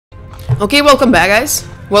Okay, welcome back, guys.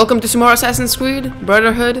 Welcome to some more Assassin's Creed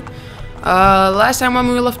Brotherhood. Last time when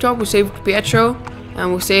we left off, we saved Pietro,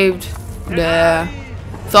 and we saved the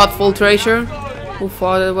thoughtful traitor who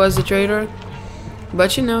thought it was the traitor.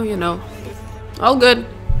 But you know, all good,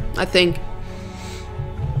 I think.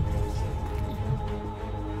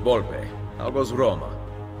 Volpe, how goes Roma?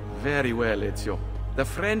 Very well, Ezio. The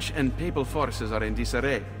French and Papal forces are in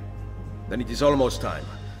disarray. Then it is almost time.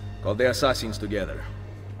 Call the assassins together.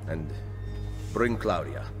 And bring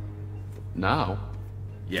Claudia. Now?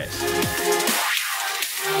 Yes.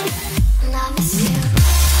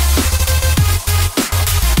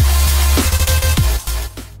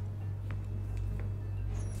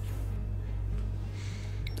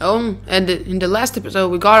 Oh, and in the last episode,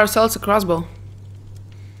 we got ourselves a crossbow.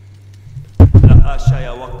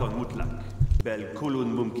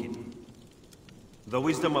 The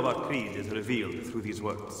wisdom of our creed is revealed through these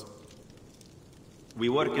words. We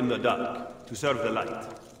work in the dark to serve the light.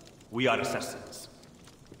 We are assassins.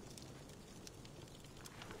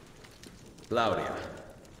 Claudia,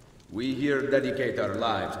 we here dedicate our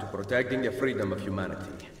lives to protecting the freedom of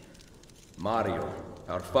humanity. Mario,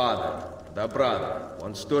 our father, the brother,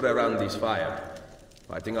 once stood around this fire,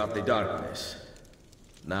 fighting off the darkness.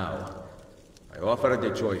 Now, I offer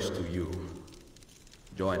the choice to you.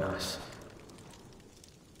 Join us.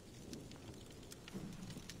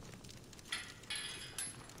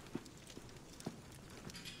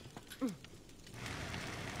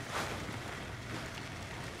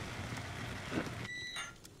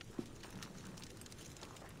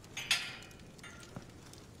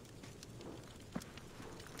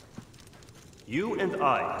 You and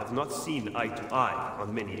I have not seen eye to eye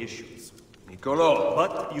on many issues. Niccolo!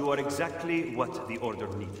 But you are exactly what the Order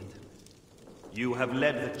needed. You have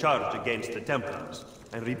led the charge against the Templars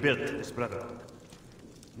and rebuilt this Brotherhood.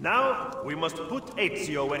 Now, we must put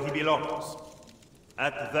Ezio where he belongs.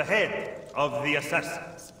 At the head of the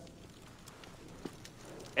assassins.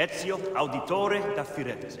 Ezio Auditore da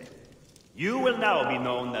Firenze. You will now be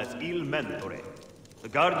known as Il Mentore, the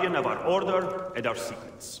guardian of our Order and our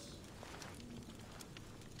secrets.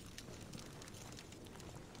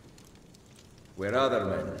 Where other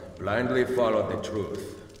men blindly follow the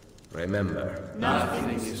truth, remember, nothing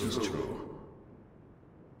is true.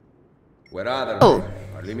 Where other men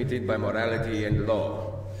are limited by morality and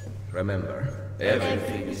law, remember,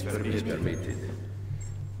 everything is permitted.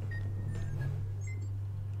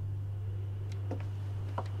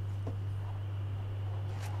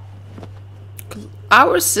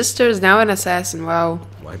 Our sister is now an assassin, wow.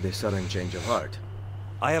 Why this sudden change of heart?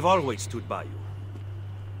 I have always stood by you.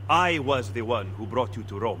 I was the one who brought you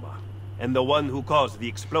to Roma, and the one who caused the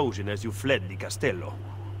explosion as you fled the Castello.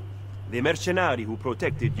 The mercenari who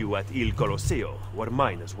protected you at Il Colosseo were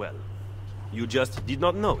mine as well. You just did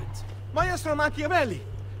not know it. Maestro Machiavelli!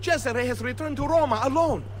 Cesare has returned to Roma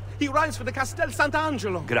alone! He rides for the Castel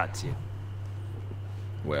Sant'Angelo! Grazie.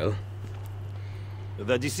 Well?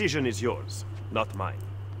 The decision is yours, not mine.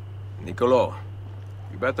 Niccolo,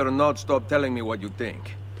 you better not stop telling me what you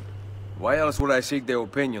think. Why else would I seek the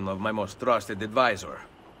opinion of my most trusted advisor?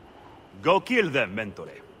 Go kill them,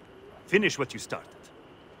 Mentore. Finish what you started.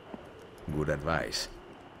 Good advice.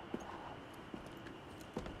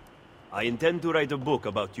 I intend to write a book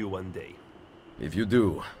about you one day. If you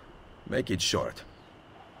do, make it short.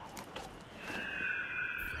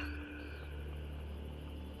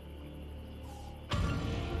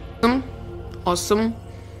 Awesome.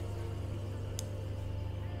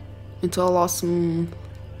 It's all awesome.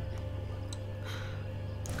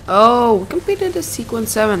 Oh, we completed the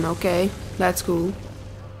sequence 7, okay. That's cool.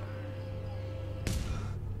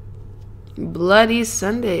 Bloody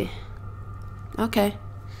Sunday. Okay.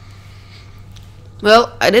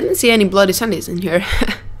 Well, I didn't see any Bloody Sundays in here.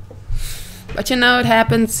 But you know, it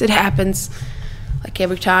happens. It happens. Like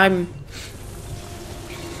every time.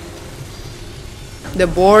 The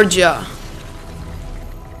Borgia.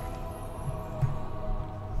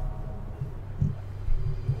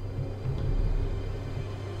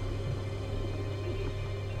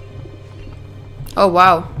 Oh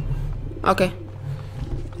wow. Okay.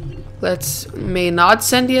 May not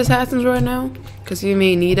send the assassins right now, because we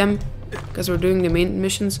may need them, because we're doing the main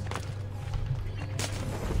missions.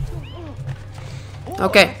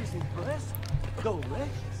 Okay.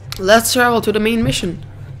 Let's travel to the main mission,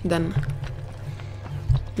 then.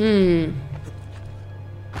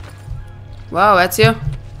 Wow, Ezio.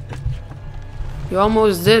 You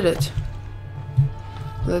almost did it.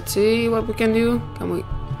 Let's see what we can do. Can we...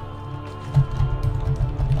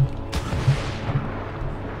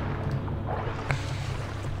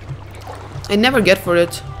 I never get for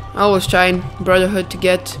it. I always try in Brotherhood to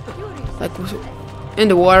get like in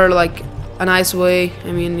the water, like a nice way.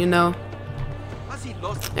 I mean, you know,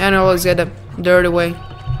 and always get a dirty way.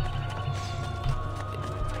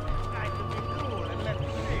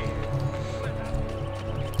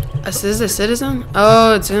 Is this a citizen?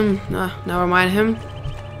 Oh, it's him. Nah, never mind him.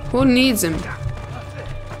 Who needs him?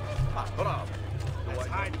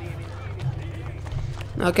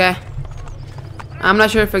 Okay. I'm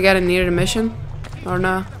not sure if we're getting near the mission or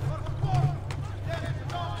not.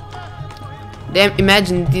 Damn,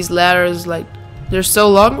 imagine these ladders, like, they're so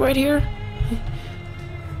long right here.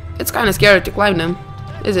 It's kind of scary to climb them,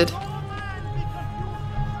 is it?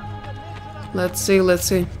 Let's see, let's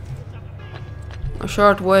see. A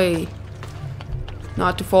short way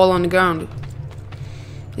not to fall on the ground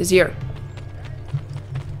is here.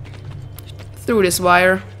 Through this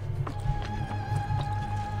wire.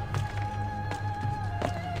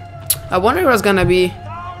 I wonder what's gonna be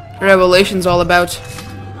Revelations all about.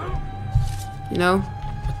 You know?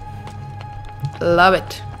 Love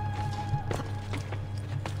it.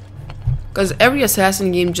 Cause every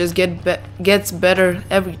assassin game just gets better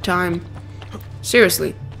every time.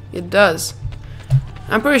 Seriously, it does.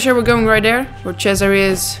 I'm pretty sure we're going right there, where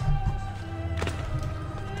Cesare's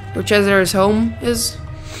home is.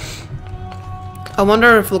 I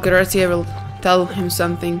wonder if Lucrezia will tell him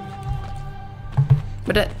something.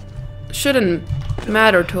 But that shouldn't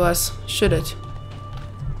matter to us, should it?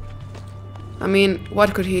 I mean,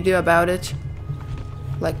 what could he do about it?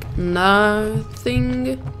 Like,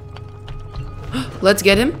 nothing? Let's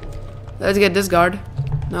get him. Let's get this guard.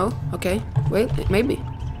 No? Okay. Wait, maybe.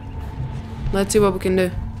 Let's see what we can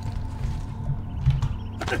do.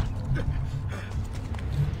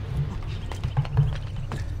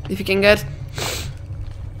 If you can get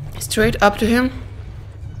straight up to him.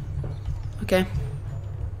 Okay.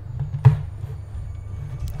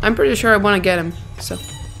 I'm pretty sure I want to get him, so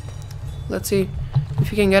let's see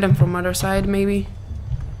if you can get him from other side, maybe.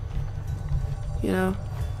 You know.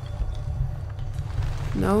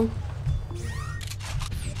 No.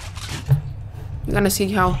 You're gonna see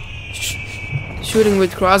how shooting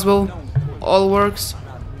with crossbow all works.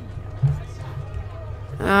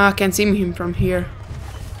 I can't see him from here.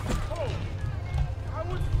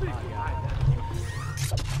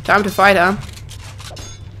 Time to fight, huh?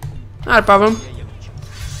 Not a problem.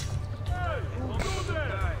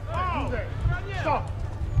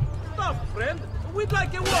 Stop, friend. We'd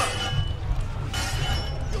like a word.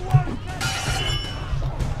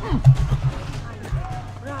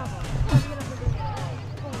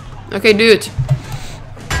 Okay, do it.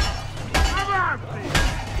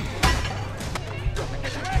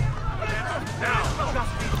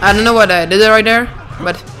 I don't know what I did right there,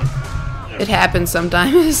 but it happens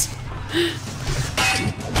sometimes.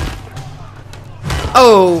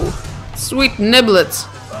 Oh, sweet niblets.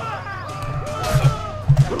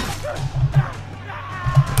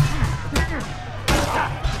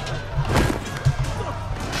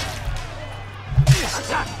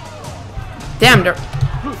 Damn, they're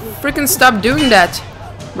freaking stop doing that,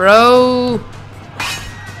 bro.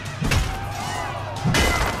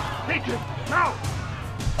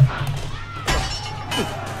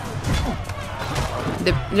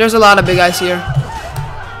 There's a lot of big guys here.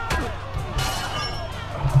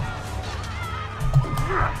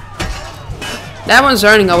 That one's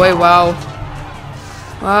running away. Wow.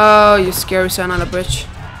 Wow, you scary son of a bitch.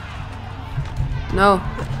 No.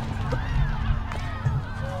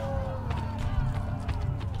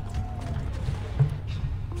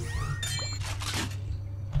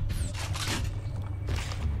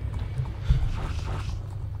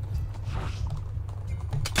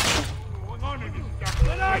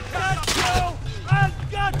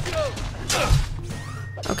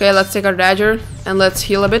 Okay, let's take our dagger and let's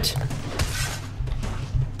heal a bit.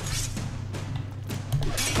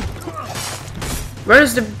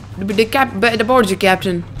 Where's the Borgia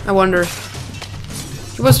captain? I wonder.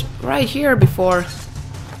 He was right here before.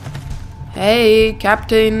 Hey,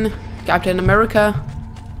 Captain America.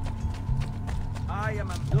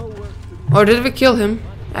 Or did we kill him?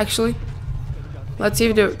 Actually, let's see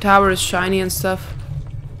if the tower is shiny and stuff.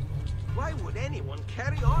 Why would anyone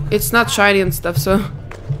carry on? It's not shiny and stuff, so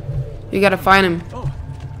you gotta find him.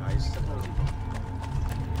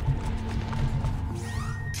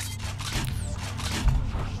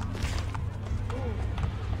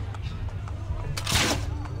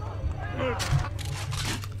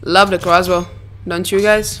 Love the crossbow, don't you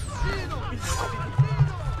guys?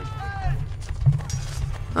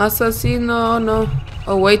 Assassino, no.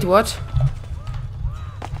 Oh wait, what?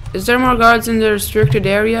 Is there more guards in the restricted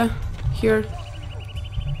area here?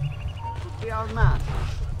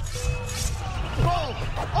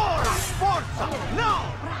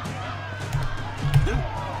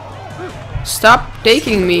 Stop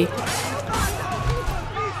taking me.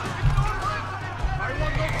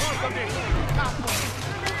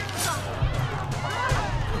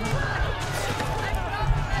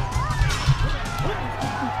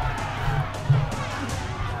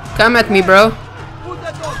 Come at me, bro.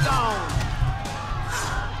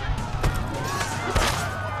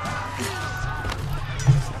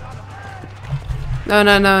 No.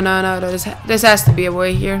 This has to be a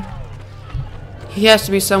way here. He has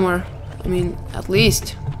to be somewhere. I mean, at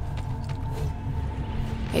least.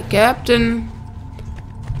 Hey, Captain.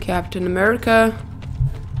 Captain America.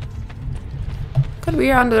 Could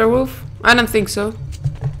we under the roof? I don't think so.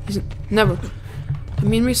 He's never. I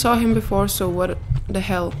mean, we saw him before, so what the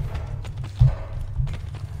hell?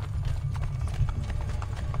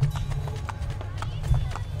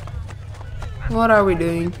 What are we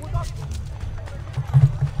doing?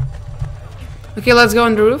 Okay, let's go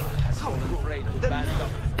on the roof.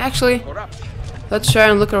 Actually, let's try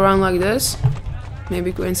and look around like this.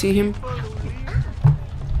 Maybe we can see him.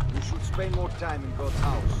 We should spend more time in God's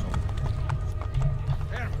house.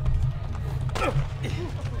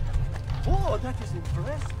 Oh, that is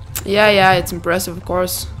impressive. Yeah, it's impressive, of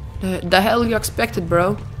course. The hell you expected,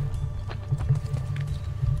 bro?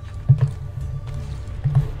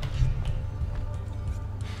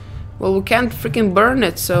 Well, we can't freaking burn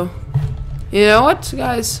it, so... You know what,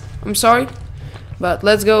 guys? I'm sorry. But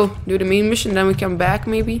let's go do the main mission, then we come back,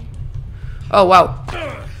 maybe. Oh, wow.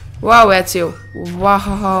 Wow, Ezio.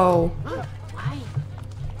 Wow.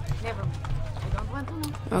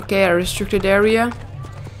 Okay, a restricted area.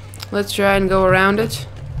 Let's try and go around it.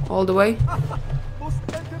 All the way.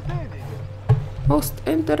 Most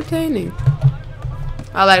entertaining.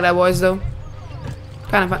 I like that voice, though.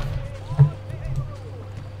 Kind of fun.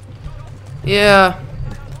 Yeah,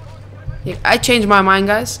 I changed my mind,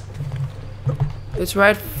 guys. It's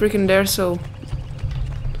right freaking there, so...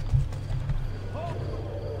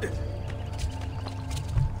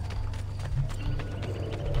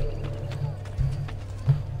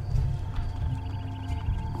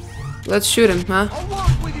 Let's shoot him, huh? I'll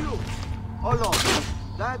walk with you. Hold on.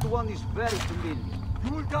 That one is very familiar.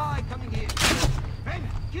 You will die coming in. Ben,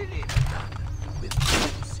 kill him.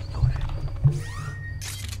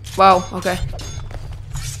 Wow, okay.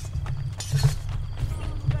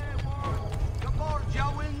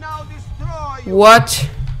 Borgia will now destroy you. What?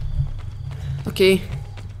 Okay.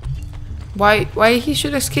 Why he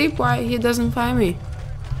should escape? Why he doesn't find me?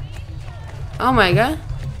 Oh my god.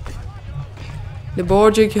 The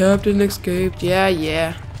Borgia captain escaped.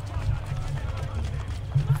 Yeah.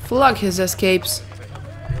 Fuck his escapes.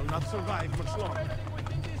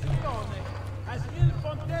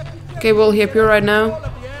 Okay, will he appear right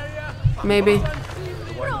now? Maybe.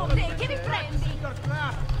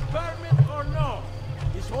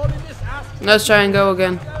 Let's try and go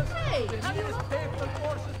again.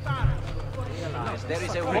 There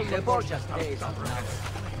is a way the Borgia stays.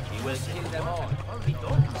 He will kill them all.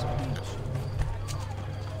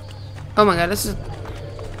 Oh my god, this is...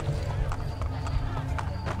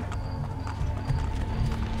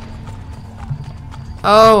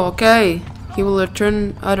 Oh, okay. He will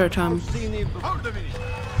return other time.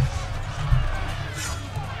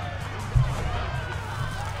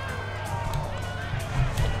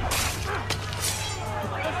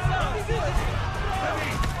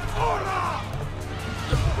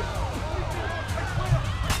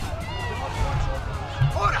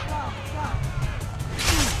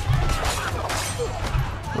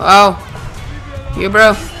 Wow. You,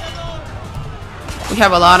 bro. We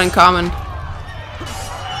have a lot in common.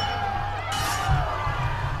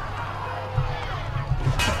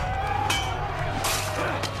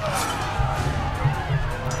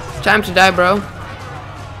 Time to die, bro.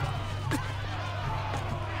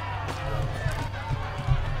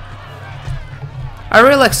 I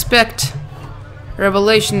really expect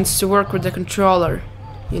Revelations to work with the controller,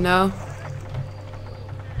 you know?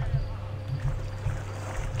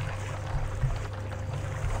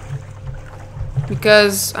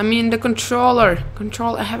 Because, I mean, the controller.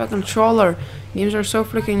 I have a controller. Games are so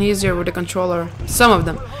freaking easier with the controller. Some of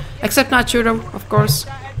them. Except not shooter, of course.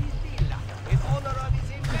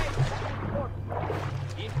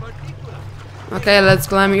 Okay, let's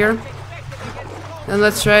climb here. Then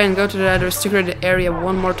let's try and go to that restricted area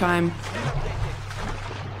one more time.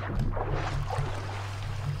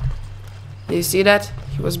 Do you see that?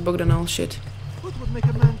 He was bugged and all shit. What would make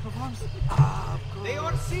a man for once? The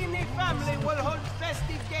Orsini family will hold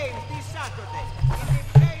festive games this Saturday. In the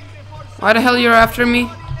plain before Why the hell you're after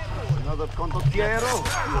me? Another condottiero.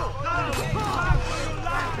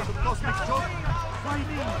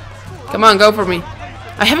 Come on, go for me.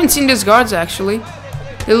 I haven't seen these guards actually.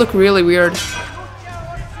 They look really weird.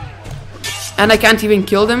 And I can't even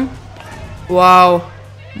kill them. Wow.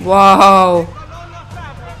 Wow.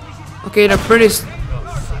 Okay, they're pretty...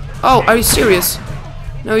 Oh, are you serious?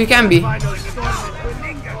 No, you can't be.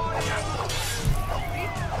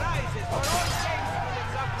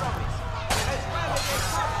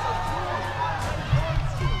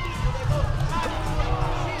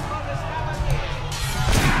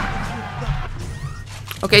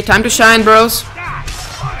 Okay, time to shine, bros.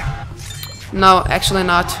 No, actually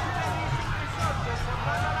not.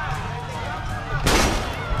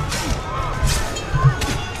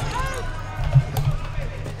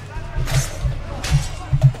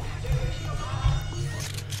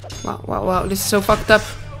 Wow, wow, wow, this is so fucked up.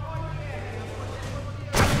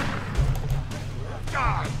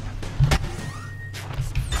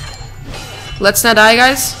 Let's not die,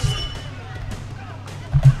 guys.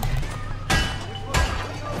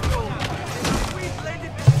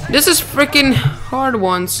 This is freaking hard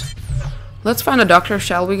ones. Let's find a doctor,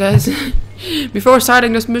 shall we, guys? Before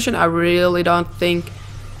starting this mission, I really don't think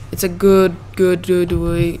it's a good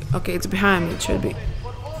way. Okay, it's behind me, it should be.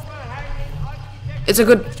 It's a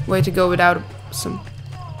good way to go without some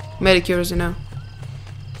medicures, you know.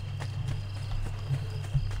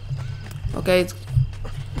 Okay,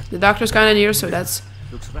 the doctor's kinda near, so that's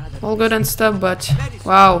all good and stuff, but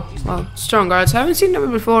wow, wow, strong guards. I haven't seen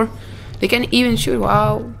them before. They can even shoot,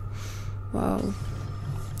 wow. Wow.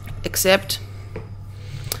 Except,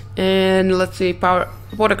 and let's see, power,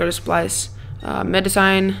 apothecary supplies,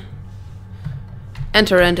 medicine,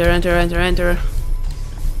 enter.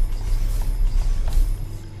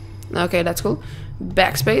 Okay, that's cool.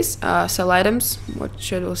 Backspace, sell items, what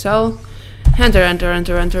should we sell?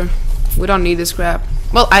 Enter. We don't need this crap.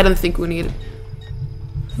 Well, I don't think we need it.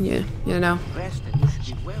 Yeah, you know.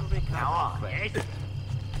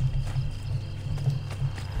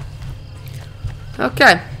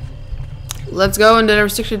 Okay, let's go in the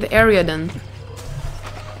restricted area then.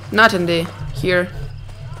 Not in the here.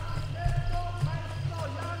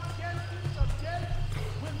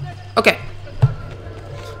 Okay.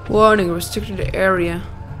 Warning, restricted area.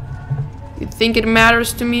 You think it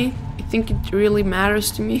matters to me? You think it really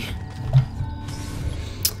matters to me?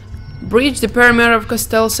 Breach the perimeter of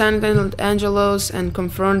Castel Sant'Angelo's and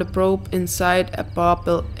confirm the probe inside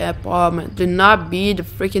apartment. Do not be the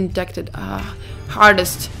freaking detected.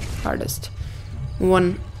 Hardest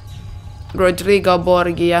one. Rodrigo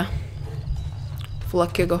Borgia.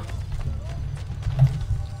 Flakigo.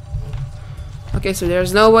 Okay, so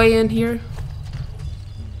there's no way in here.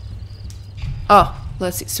 Oh,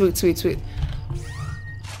 let's see. Sweet.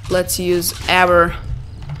 Let's use our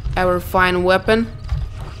fine weapon.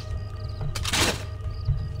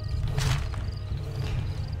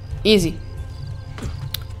 Easy.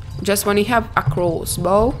 Just when you have a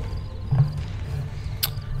crossbow.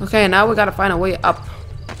 Okay, now we gotta find a way up.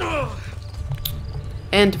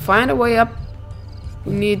 And to find a way up,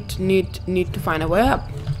 we need to find a way up.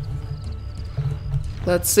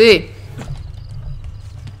 Let's see.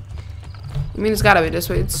 I mean, it's gotta be this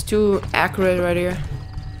way. It's too accurate right here.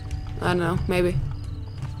 I don't know, maybe.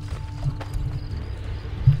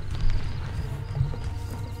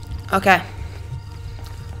 Okay.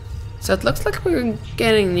 So it looks like we're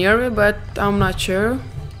getting near it, but I'm not sure.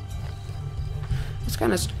 It's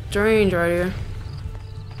kind of strange right here.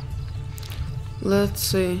 Let's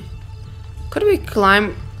see. Could we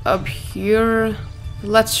climb up here?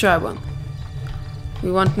 Let's try one.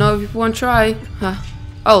 We won't know if we won't try. Huh.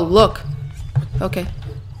 Oh, look. Okay.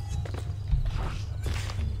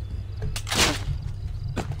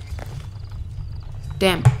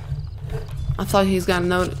 Damn. I thought he's gonna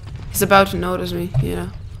notice. He's about to notice me, you know.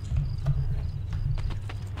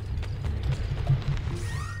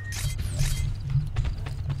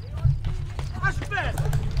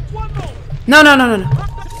 No.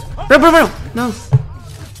 Bro. No.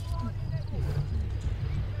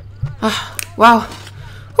 Ah, wow.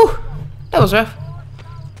 Whew. That was rough.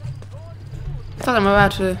 I thought I'm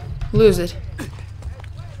about to lose it.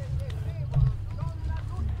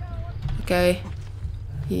 Okay.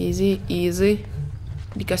 Easy.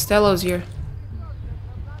 The Castello's here.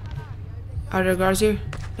 Are there guards here?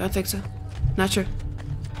 Don't think so. Not sure.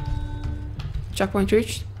 Checkpoint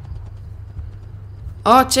reached.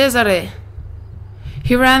 Oh, Cesare!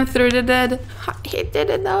 He ran through the dead. He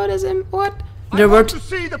didn't notice him. What? I want to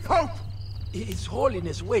see the Pope! His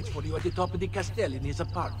Holiness waits for you at the top of the Castel in his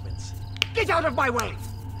apartments. Get out of my way!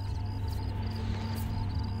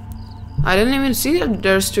 I didn't even see that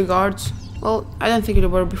there's two guards. Well, I don't think there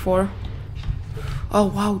were before. Oh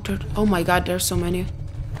wow, oh my god, there's so many.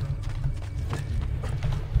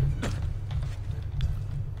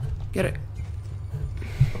 Get it.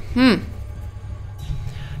 Do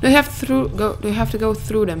you have to go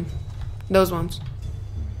through them? Those ones.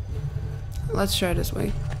 Let's try this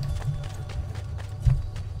way.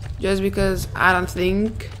 Just because I don't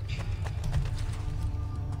think.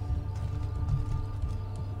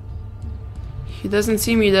 He doesn't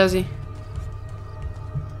see me, does he?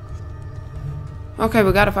 Okay,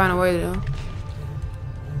 we gotta find a way though.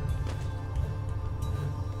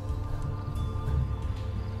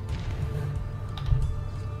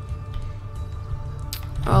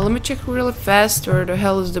 Let me check really fast where the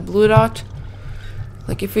hell is the blue dot.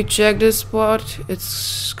 Like if we check this spot,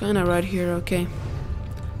 it's kinda right here, okay.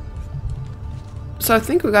 So I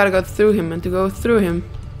think we gotta go through him, and to go through him,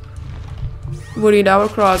 we need our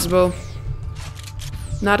crossbow.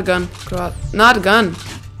 Not gun. Not gun!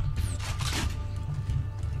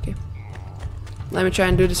 Okay. Let me try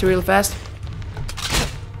and do this real fast.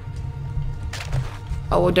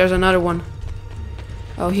 Oh, there's another one.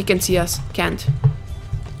 Oh, he can see us. Can't.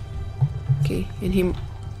 Okay, and he...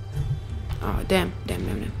 Oh, damn.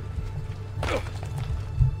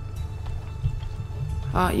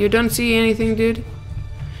 You don't see anything, dude?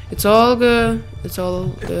 It's all good. It's all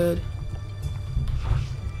good.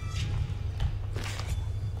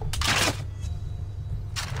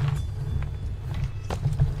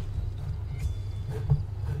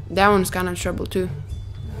 That one's kind of in trouble, too.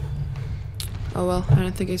 Oh, well, I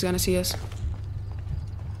don't think he's gonna see us.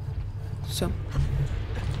 So...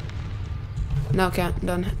 No, can't.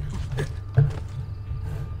 Done.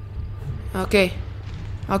 Okay.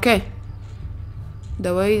 Okay.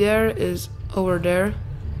 The way there is over there.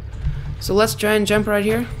 So let's try and jump right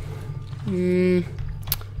here. Then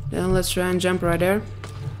let's try and jump right there.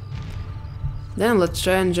 Then let's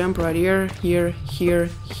try and jump right here. Here.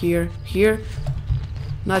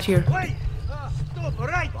 Not here. Wait! Stop,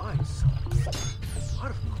 alright!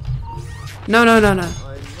 No.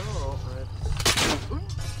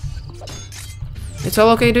 It's all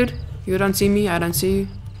okay, dude. You don't see me, I don't see you.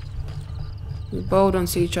 We both don't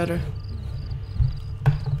see each other.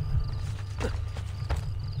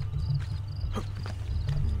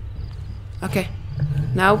 Okay.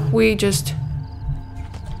 Now we just...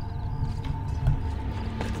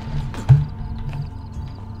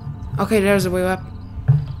 Okay, there's a way up.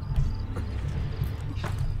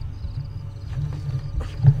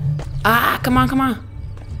 Ah, come on.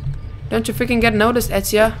 Don't you freaking get noticed,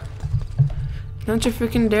 Ezio. Don't you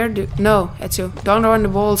freaking dare do... No, Ezio, don't run the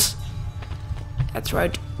balls. That's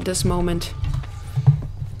right, this moment.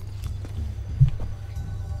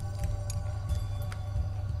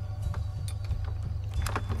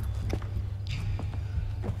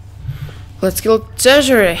 Let's kill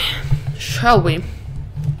Cesare, shall we?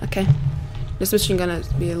 Okay. This mission gonna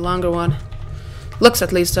be a longer one. Looks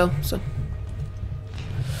at least so.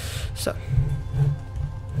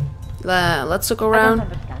 Let's look around. I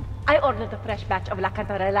don't understand. I ordered a fresh batch of La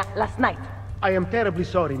Cantarella last night. I am terribly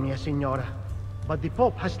sorry, mia signora. But the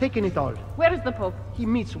Pope has taken it all. Where is the Pope? He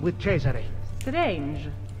meets with Cesare. Strange.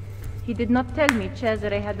 He did not tell me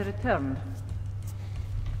Cesare had returned.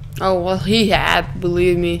 Oh, well, he had,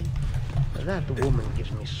 believe me. That woman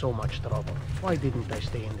gives me so much trouble. Why didn't I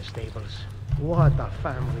stay in the stables? What a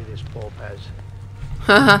family this Pope has.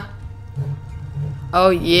 Haha. Oh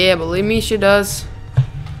yeah, believe me, she does.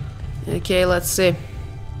 Okay, let's see.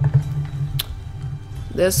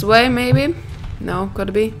 This way, maybe? No, could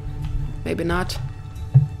it be? Maybe not.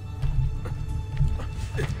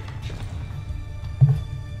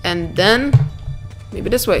 And then... Maybe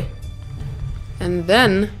this way. And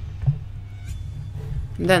then...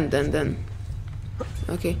 Then.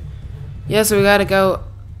 Okay. Yeah, so we gotta go...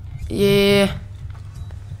 Yeah.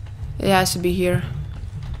 It has to be here.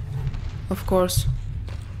 Of course.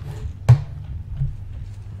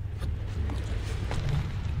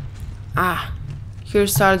 Ah. Here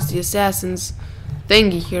starts the assassin's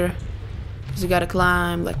thingy here. Because you gotta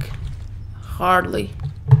climb, like, hardly.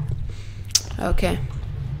 Okay.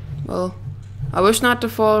 Well, I wish not to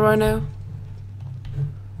fall right now.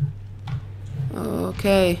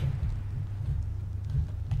 Okay.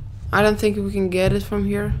 I don't think we can get it from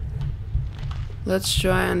here. Let's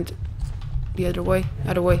try and... The other way.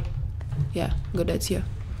 Other way. Yeah, good idea.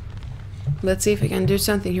 Let's see if we can do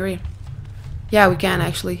something here. Yeah, we can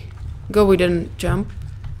actually. Go, we didn't jump,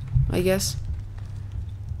 I guess.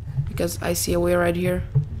 Because I see a way right here.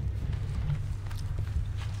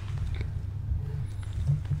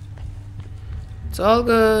 It's all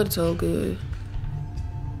good, it's all good.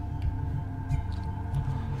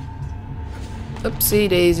 Oopsie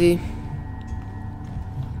daisy.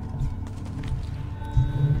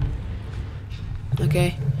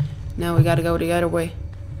 Okay, now we gotta go the other way.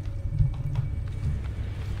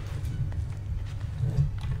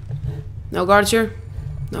 No guards here?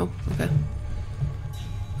 No, okay.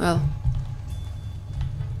 Well,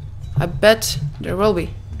 I bet there will be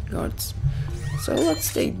guards. So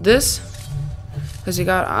let's take this, because you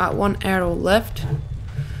got one arrow left.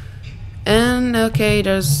 And okay,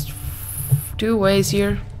 there's 2 ways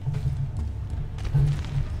here.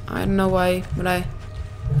 I don't know why, but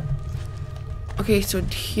okay, so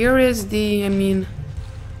here is the, the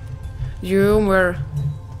room where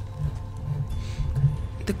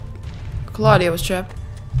the Claudia was trapped.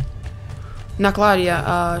 Not Claudia,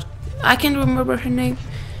 I can't remember her name.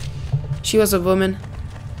 She was a woman.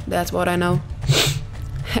 That's what I know.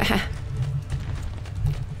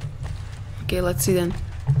 Okay, let's see then.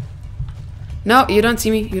 No, you don't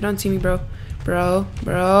see me. You don't see me, bro. Bro.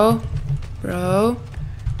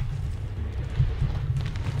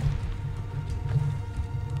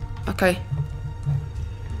 Okay.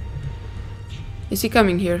 Is he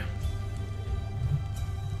coming here?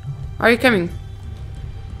 Are you coming?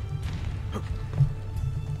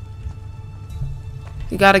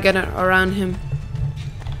 You gotta get around him.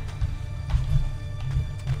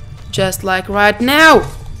 Just like right now!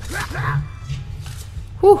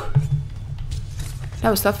 Whew. That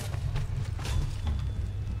was tough.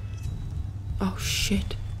 Oh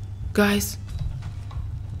shit. Guys.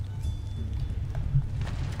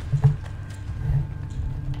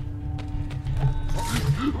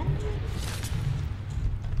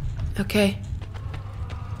 Okay.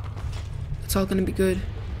 It's all gonna be good.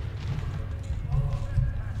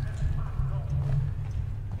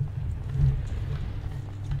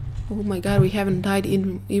 Oh my god, we haven't died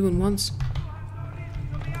even once.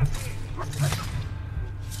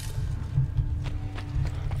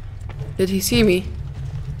 Did he see me?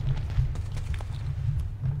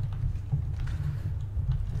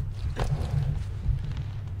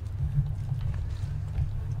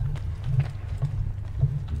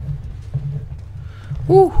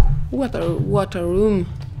 Ooh, what a room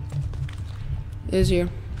is here.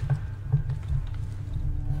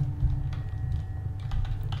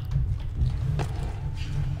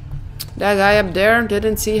 That guy up there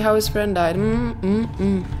didn't see how his friend died.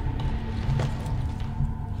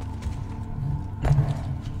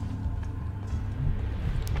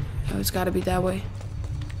 Oh, it's gotta be that way.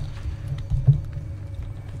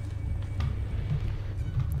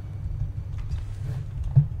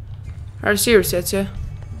 Are you serious, Ezio?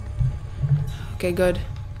 Okay, good.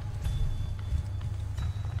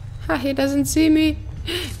 Ha, he doesn't see me.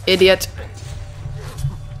 Idiot.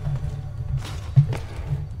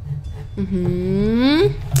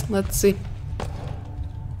 Let's see.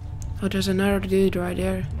 Oh, there's another dude right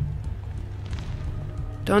there.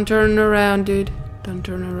 Don't turn around, dude. Don't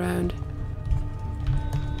turn around.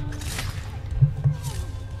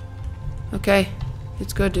 Okay,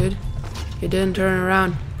 it's good, dude. You didn't turn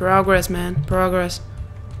around. Progress, man. Progress.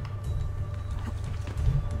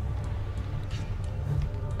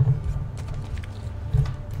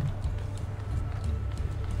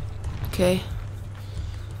 Okay.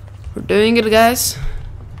 We're doing it, guys.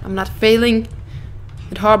 I'm not failing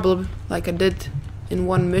it horrible like I did in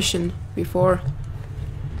one mission before.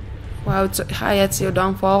 Wow, it's a high Ezio,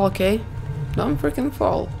 don't fall, okay? Don't freaking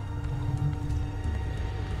fall.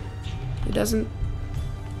 It doesn't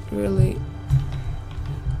really...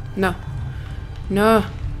 No. No.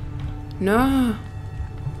 No.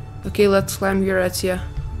 Okay, let's climb here, Ezio.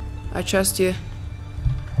 I trust you.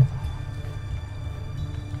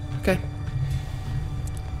 Okay.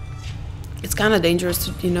 It's kind of dangerous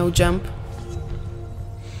to, you know, jump.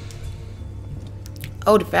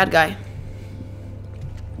 Oh, the fat guy.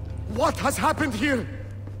 What has happened here?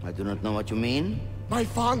 I do not know what you mean. My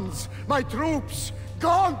funds, my troops,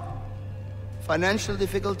 gone! Financial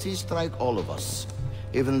difficulties strike all of us,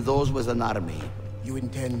 even those with an army. You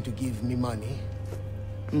intend to give me money?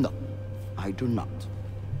 No, I do not.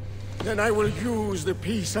 Then I will use the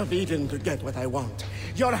Peace of Eden to get what I want.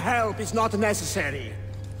 Your help is not necessary.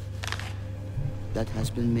 That has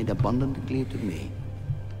been made abundantly clear to me.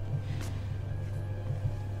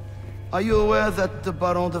 Are you aware that the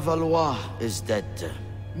Baron de Valois is dead?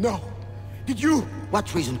 No. Did you?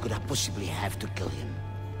 What reason could I possibly have to kill him?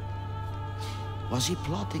 Was he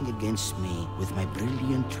plotting against me with my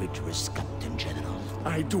brilliant, traitorous Captain General?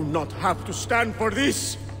 I do not have to stand for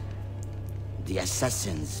this! The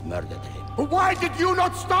assassins murdered him. Why did you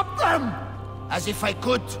not stop them? As if I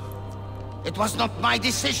could! It was not my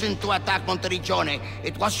decision to attack Monteriggione,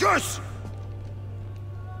 it was yours!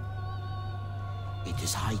 It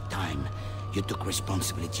is high time you took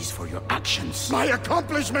responsibilities for your actions. My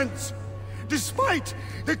accomplishments! Despite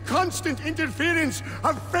the constant interference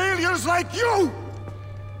of failures like you!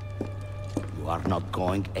 You are not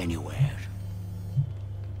going anywhere.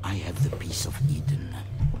 I have the piece of Eden.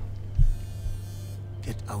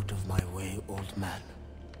 Get out of my way, old man.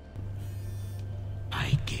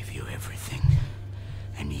 I gave you everything,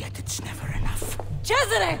 and yet it's never enough.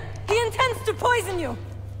 Cesare! He intends to poison you!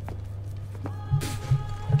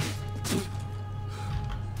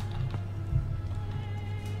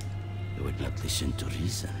 You would not listen to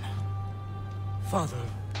reason. Father,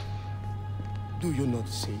 do you not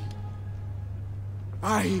see?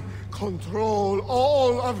 I control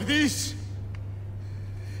all of this.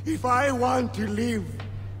 If I want to live,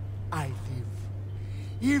 I live.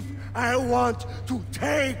 If I want to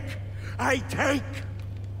take, I take.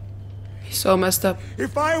 He's so messed up.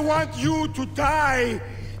 If I want you to die,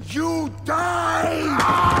 you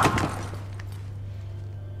die!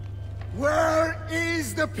 Where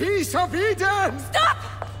is the piece of Eden? Stop!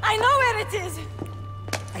 I know where it is!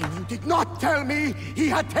 And you did not tell me he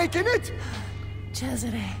had taken it?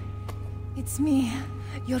 Cesare, it's me,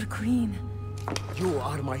 your queen. You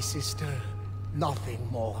are my sister, nothing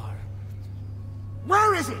more.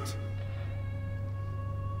 Where is it?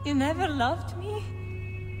 You never loved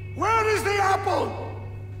me? Where is the apple?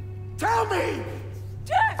 Tell me!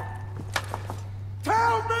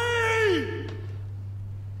 Tell me!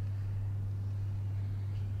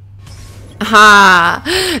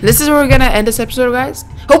 Aha! This is where we're gonna end this episode, guys.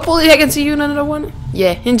 Hopefully I can see you in another one.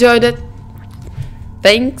 Yeah, enjoyed it.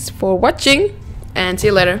 Thanks for watching, and see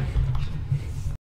you later.